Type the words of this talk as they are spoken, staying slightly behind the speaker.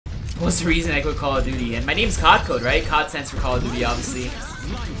What's the reason I quit Call of Duty? And my name's COD Code, right? COD stands for Call of Duty, obviously.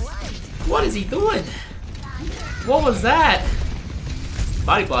 What is he doing? What was that?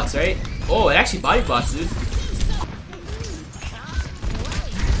 Body blocks, right? Oh, it actually body blocks, dude.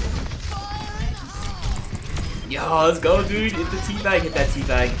 Yo, let's go, dude. Hit the teabag, hit that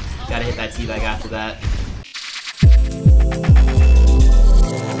teabag. Gotta hit that teabag after that.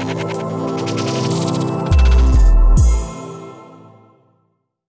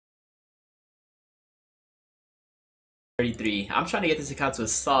 I'm trying to get this account to a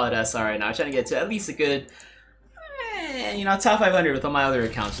solid SR right now. I'm trying to get to at least a good, you know, top 500 with all my other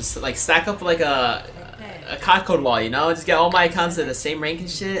accounts. Just like stack up like a COD code wall, you know? Just get all my accounts at the same rank and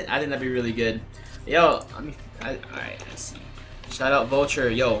shit. I think that'd be really good. Yo, alright, let's see. Shout out Vulture.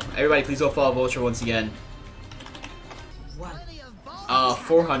 Yo, everybody please go follow Vulture once again.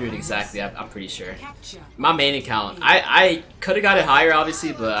 400 exactly, I'm pretty sure. My main account. I could have got it higher,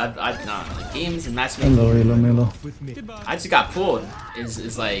 obviously, but I've not. Like, games and matchmaking. Hello. I just got pulled.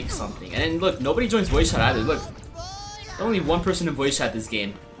 Is like something. And then look, nobody joins voice chat either. Look, only one person in voice chat this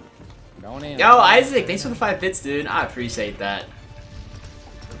game. Yo, Isaac, thanks for the 5 bits, dude. I appreciate that.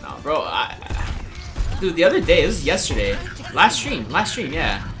 No, bro, dude, the other day, this was yesterday. Last stream,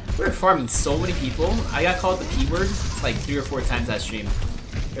 yeah. We were farming so many people. I got called the P word like 3 or 4 times that stream.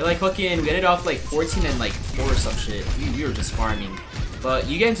 They're like fucking, we ended off like 14 and like 4 or some shit. We were just farming. But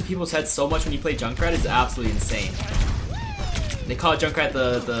you get into people's heads so much when you play Junkrat, it's absolutely insane. They call Junkrat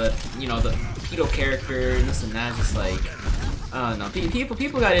the you know, the pedo character and this and that. Just like, I don't know.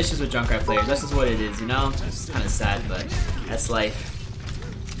 People got issues with Junkrat players. That's just what it is, you know? It's kind of sad, but that's life.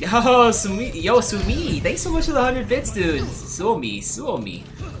 Yo, Sumi, thanks so much for the 100 bits, dude. Suomi.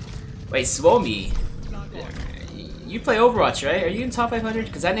 Wait, Suomi. You play Overwatch, right? Are you in top 500?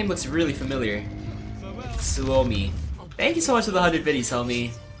 Because that name looks really familiar. Suomi. Thank you so much for the 100 biddies,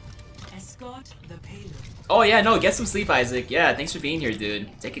 homie. Oh yeah, no, get some sleep, Isaac. Yeah, thanks for being here, dude.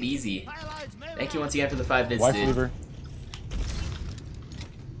 Take it easy. Thank you once again for the 5 bits, dude. Lifeweaver.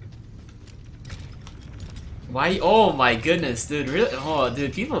 Why? Oh my goodness, dude. Really? Oh,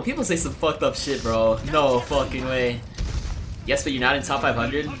 dude. People say some fucked up shit, bro. No fucking way. Yes, but you're not in top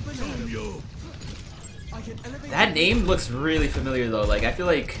 500. That name looks really familiar though. Like I feel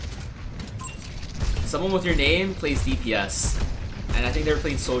like someone with your name plays DPS, and I think they were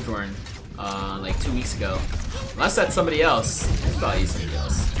playing Sojourn like 2 weeks ago. Unless that's somebody else. It's probably somebody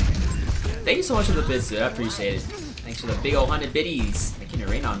else. Thank you so much for the bits, dude. I appreciate it. Thanks for the big old 100 biddies. Making it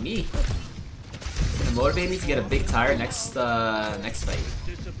rain on me. Gonna motivate me to get a big tire next fight.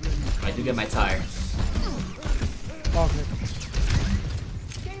 If I do get my tire.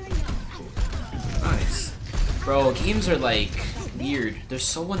 Nice. Bro, games are like weird. They're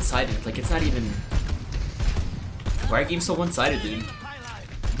so one-sided. Like it's not even. Why are games so one-sided, dude?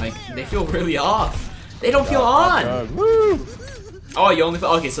 Like they feel really off. They don't feel on. Woo! Oh, you only.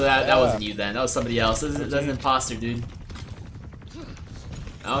 Okay, so that wasn't you then. That was somebody else. That's an imposter, dude.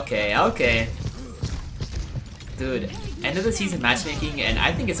 Okay. Dude, end of the season matchmaking, and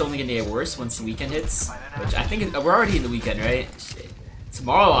I think it's only gonna get worse once the weekend hits. Which I think we're already in the weekend, right? Shit.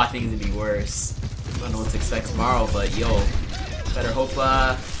 Tomorrow I think is gonna be worse. I don't know what to expect tomorrow, but yo, better hope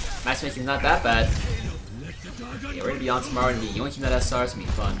matchmaking is not that bad. Yeah, we're gonna be on tomorrow and be yoinking that SR. It's gonna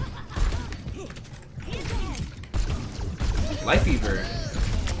be fun. Lifeweaver.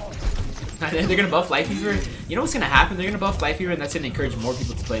 They're gonna buff Lifeweaver. You know what's gonna happen? They're gonna buff Lifeweaver, and that's gonna encourage more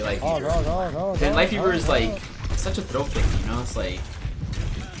people to play Lifeweaver. Then Lifeweaver is like such a throw thing, you know? It's like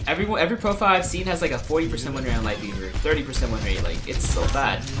every profile I've seen has like a 40% win rate on Lifeweaver, 30% win rate. Like it's so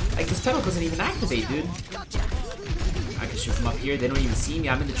bad. Like this pedal doesn't even activate, dude. I can shoot from up here. They don't even see me.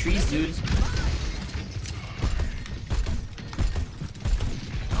 I'm in the trees, dude.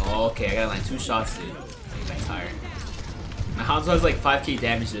 Oh, okay, I gotta land 2 shots, dude. I'm tired. My Hanzo has like 5k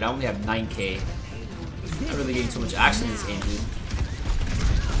damage, dude. I only have 9k. I'm really getting too much action in this game, dude.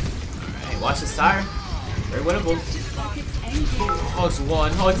 Alright, watch this tire. Very winnable. Hogs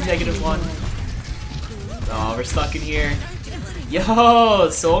 1. Hogs -1. Oh, we're stuck in here. Yo,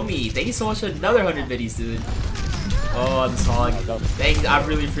 Somi. Thank you so much for another 100 biddies, dude. Oh, this hog. Thank you. I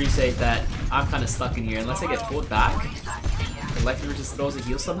really appreciate that. I'm kind of stuck in here. Unless I get pulled back. The Lifeweaver just throws a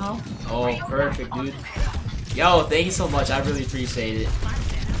heal somehow. Oh, perfect, dude. Yo, thank you so much. I really appreciate it.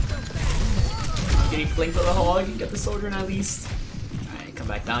 Getting flanked by the hog. You get the Sojourn at least. Alright, come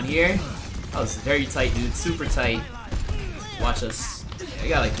back down here. Oh, this is very tight, dude. Super tight. Watch us. I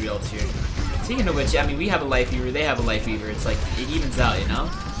got like 3 ults here. Speaking of which, I mean, we have a Lifeweaver. They have a Lifeweaver. It's like, it evens out, you know?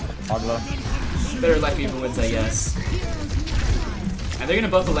 Better Lifeweaver wins, I guess. And they're gonna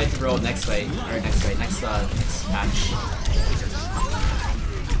buff the Lifeweaver next fight. Or next patch.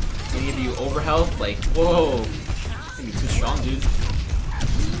 you overhealth, like, whoa. I think you're too strong, dude.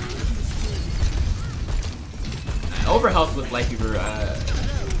 Overhealth with Lifeweaver,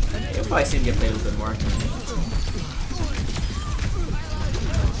 you'll probably see him get played a little bit more.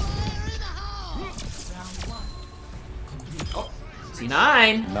 Oh,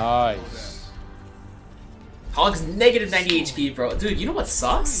 C9! Nice. Hog's negative 90 HP, bro. Dude, you know what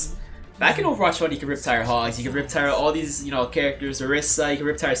sucks? Back in Overwatch 1, you can riptire Hogs, you can riptire all these, you know, characters, Orisa, you can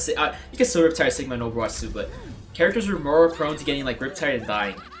riptire, you can still riptire Sigma in Overwatch 2, but characters were more prone to getting, like, riptired and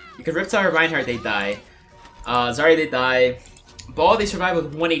dying. You can riptire Reinhardt, they die. Zarya, they die. Ball, they survive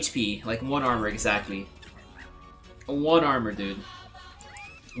with 1 HP, like 1 armor exactly. 1 armor, dude.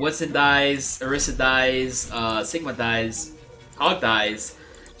 Winston dies, Orisa dies, Sigma dies, Hog dies.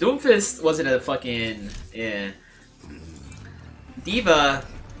 Doomfist wasn't a fucking, yeah. Diva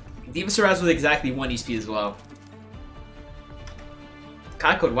survives with exactly 1 HP as well.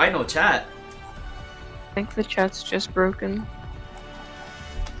 COD code, why no chat? I think the chat's just broken.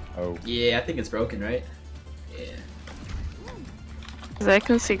 Oh. Yeah, I think it's broken, right? Yeah. Cause I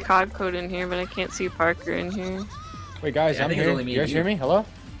can see COD code in here, but I can't see Parker in here. Wait, guys, yeah, I'm here. You guys hear me? Hello?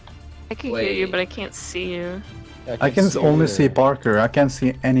 I can hear you, but I can't see you. Yeah, I can only see Parker. I can't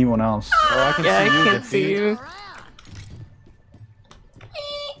see anyone else. Oh, I can Yeah, see I you, can't see you.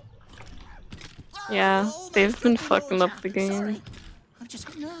 Yeah, they've been fucking up the game. I've just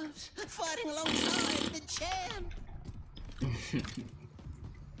got nerves fighting alongside the champ.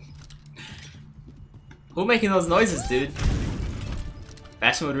 Who making those noises, dude?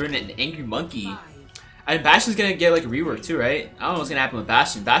 Bastion would ruin an angry monkey. And Bastion's gonna get like a rework too, right? I don't know what's gonna happen with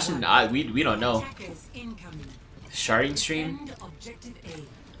Bastion. Bastion, we don't know. Sharding stream?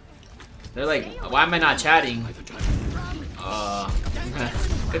 They're like, why am I not chatting?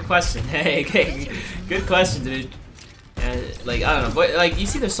 Good question. Hey, good question, dude. And like, I don't know, but like, you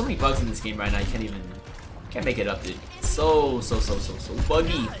see, there's so many bugs in this game right now. You can't make it up, dude. So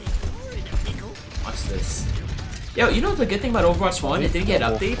buggy. Watch this. Yo, you know the good thing about Overwatch 1? It didn't get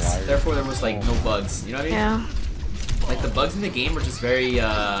updates, therefore there was like no bugs. You know what I mean? Yeah. Like the bugs in the game were just very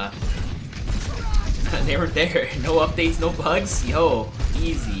they were there. No updates, no bugs. Yo,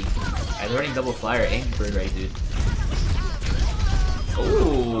 easy. Alright, they're running double flyer, Angry Bird, right, dude?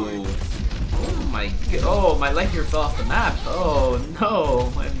 Oh, oh my god! Oh, my Lifeweaver fell off the map. Oh no,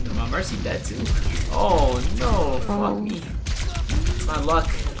 my Mercy dead too. Oh no, fuck me. It's my luck.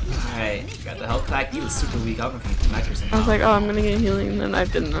 Alright, got the health pack. He was super weak. I don't know if he can match or something. I was like, oh, I'm gonna get healing, and then I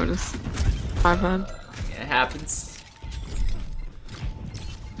didn't notice. My bad. Yeah, it happens.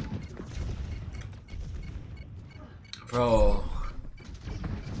 Bro.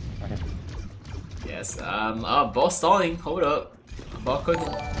 Yes, ball stalling. Hold up. Ball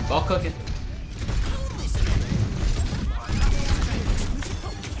cooking. Ball cooking.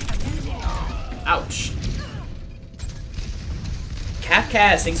 Ouch.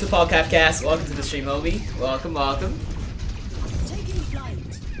 Capcast, thanks for follow Capcast. Welcome to the stream, homie. Welcome, welcome.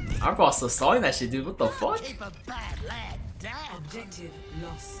 Our boss still stalling that shit, dude. What the fuck?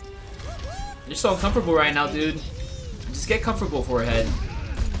 You're so uncomfortable right now, dude. Just get comfortable, forehead.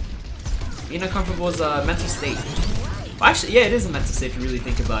 Being uncomfortable is a mental state. Well, actually, yeah, it is a mental state if you really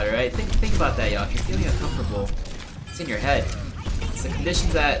think about it, right? Think about that, y'all. If you're feeling uncomfortable, it's in your head. It's the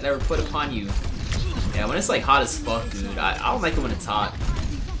conditions that were put upon you. Yeah, when it's like hot as fuck, dude. I don't like it when it's hot.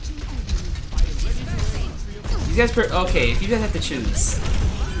 You guys, okay, if you guys have to choose,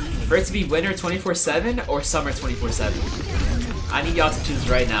 for it to be winter 24/7 or summer 24/7, I need y'all to choose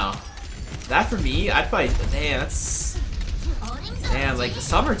right now. That for me, I'd probably, damn, like the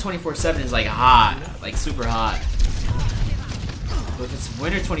summer 24/7 is like hot, like super hot. But if it's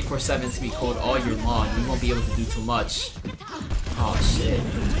winter 24/7, it's gonna be cold all year long. You won't be able to do too much. Oh shit.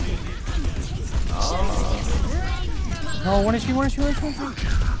 Oh. No, 1 HP, 1 HP, 1 HP.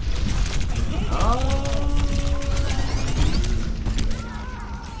 Oh.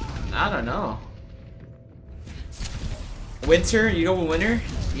 I don't know. Winter? You go with winter?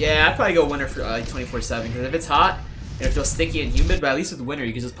 Yeah, I'd probably go winter for like 24/7 because if it's hot and it feels sticky and humid, but at least with winter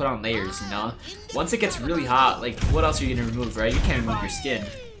you can just put on layers, you know? Once it gets really hot, like what else are you gonna remove, right? You can't remove your skin.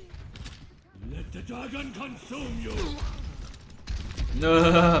 Let the dragon consume you.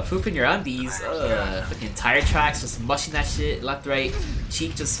 No, poop in your undies. Fucking tire tracks, just mushing that shit left, right,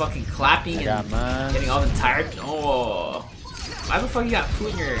 cheek just fucking clapping and getting all the tire. Oh, why the fuck you got poo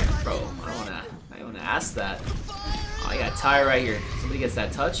in your bro? I don't wanna ask that. Oh, you got a tire right here. Somebody gets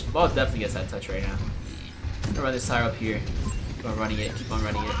that touch. Ball definitely gets that touch right now. I'm gonna run this tire up here. Keep on running it. Keep on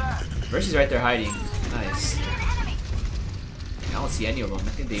running it. Mercy's right there hiding. Nice. I don't see any of them.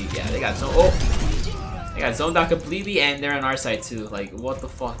 I think they got zone. Oh. They got zoned out completely, and they're on our side too. Like, what the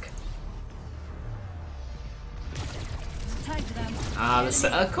fuck?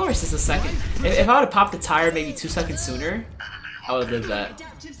 Of course it's a second. If I would have popped the tire maybe 2 seconds sooner, I would have lived that.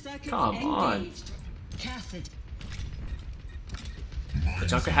 Come on. But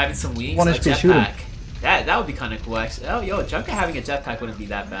Junker having some wings, a jetpack. That would be kind of cool actually. Oh, yo, Junker having a jetpack wouldn't be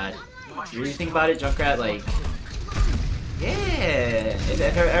that bad. You really think about it, Junker like... Yeah! If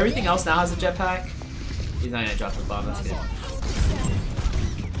everything else now has a jetpack, he's not gonna drop the bomb, that's good.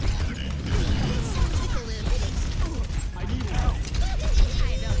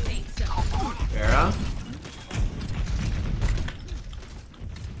 Vera.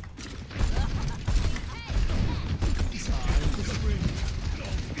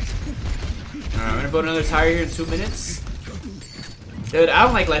 Alright, I'm gonna build another tire here in 2 minutes. Dude, I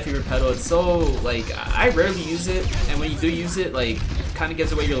don't like Lifeweaver pedal. It's so, like, I rarely use it, and when you do use it, like, kind of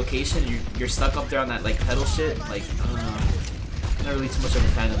gives away your location. You're stuck up there on that, like, pedal shit. Like, I'm not really too much of a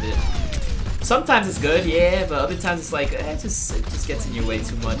fan of it. Sometimes it's good, yeah, but other times it's like, it just gets in your way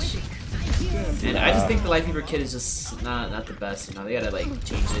too much. And I just think the Lifeweaver kit is just not the best, you know, they gotta, like,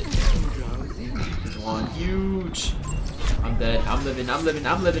 change it. There's one huge. I'm dead. I'm living.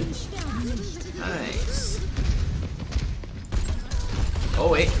 Nice. Oh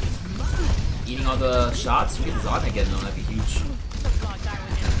wait, eating all the shots. We get the Zon again though. That'd be huge.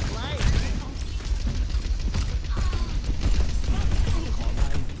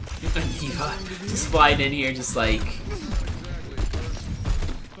 Diva just flying in here, just like.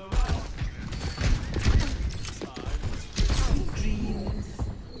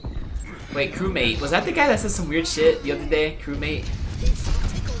 Wait, crewmate. Was that the guy that said some weird shit the other day? Crewmate.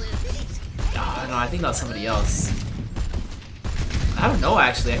 Oh no, I think that was somebody else. I don't know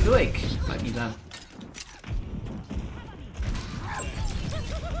actually, I feel like it might be them.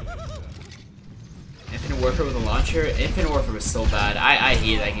 Infinite Warfare with a launcher? Infinite Warfare was so bad. I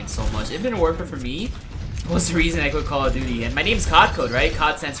hate that game so much. Infinite Warfare for me was the reason I quit Call of Duty. And my name's COD Code, right?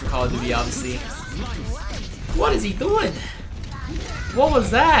 COD stands for Call of Duty, obviously. What is he doing? What was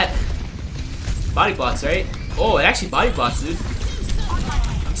that? Body blocks, right? Oh, it actually body blocks, dude.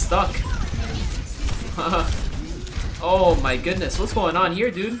 I'm stuck. Oh my goodness, what's going on here,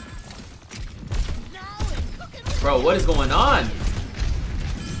 dude? Bro, what is going on?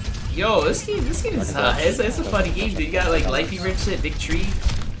 Yo, this game is it's a funny game, dude. You got like Lifeweaver and shit, big tree.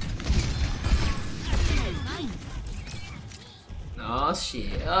 Oh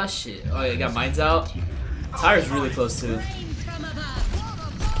shit, oh shit. Oh, you got mines out. Tire's really close too.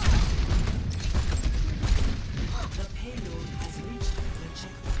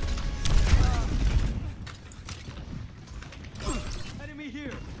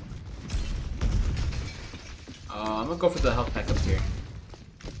 I'm gonna go for the health pack up here.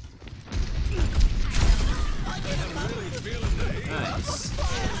 Nice.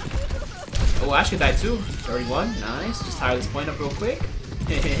 Oh, Ash could die too. 31. Nice. Just tire this point up real quick.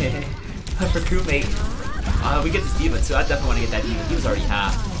 For crewmate. We get this diva too. I definitely want to get that diva. He was already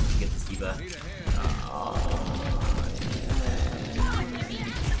half. Get this diva.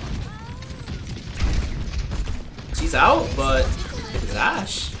 She's out, but look at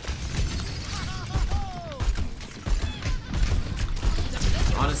Ash.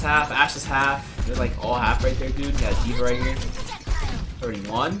 On is half, Ash is half. They're like all half right there, dude. Got a diva right here.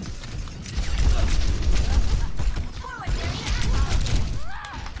 31.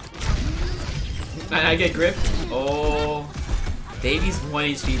 And I get gripped. Oh, baby's 1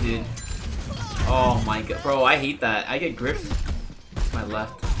 HP, dude. Oh my god, bro, I hate that. I get gripped. To my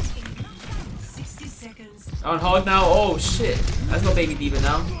left. 60 seconds. On hog now. Oh shit, that's no baby diva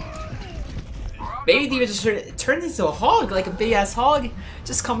now. Baby diva just turns into a hog, like a big ass hog.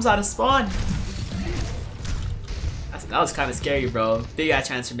 Just comes out of spawn. That was kind of scary, bro. Big ass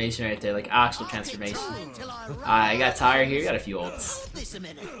transformation right there, like actual transformation. I got tired here. Got a few ults.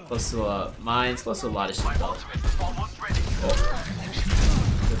 Close to mines. Close to a lot of shit though. Oh.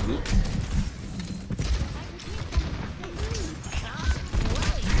 Good loot.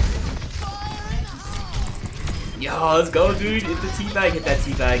 Yo, let's go, dude. Hit the teabag. Hit that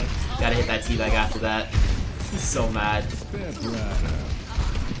teabag. Gotta hit that teabag after that. He's so mad.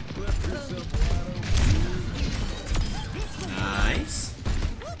 Nice.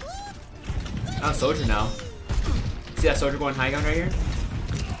 On soldier now. See that soldier going high ground right here?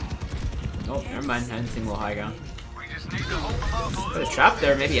 Oh, never mind. I didn't think we'll high ground. Put a trap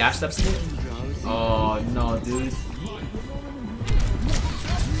there. Maybe Ash steps in it. Oh no, dude.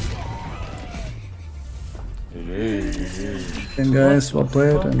 And guys, well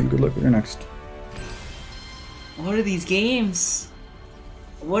played, and good luck with your next. What are these games?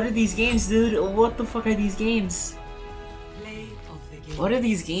 What are these games, dude? What the fuck are these games? What are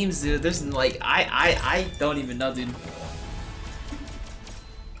these games, dude? There's like I don't even know, dude.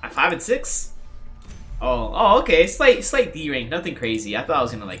 5 and 6. Oh, okay. Slight D rank, nothing crazy. I thought I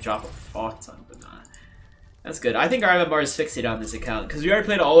was gonna like drop a fuck ton, but nah. That's good. I think our MMR is fixated on this account because we already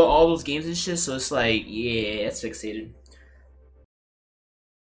played all those games and shit. So it's like, yeah, it's fixated.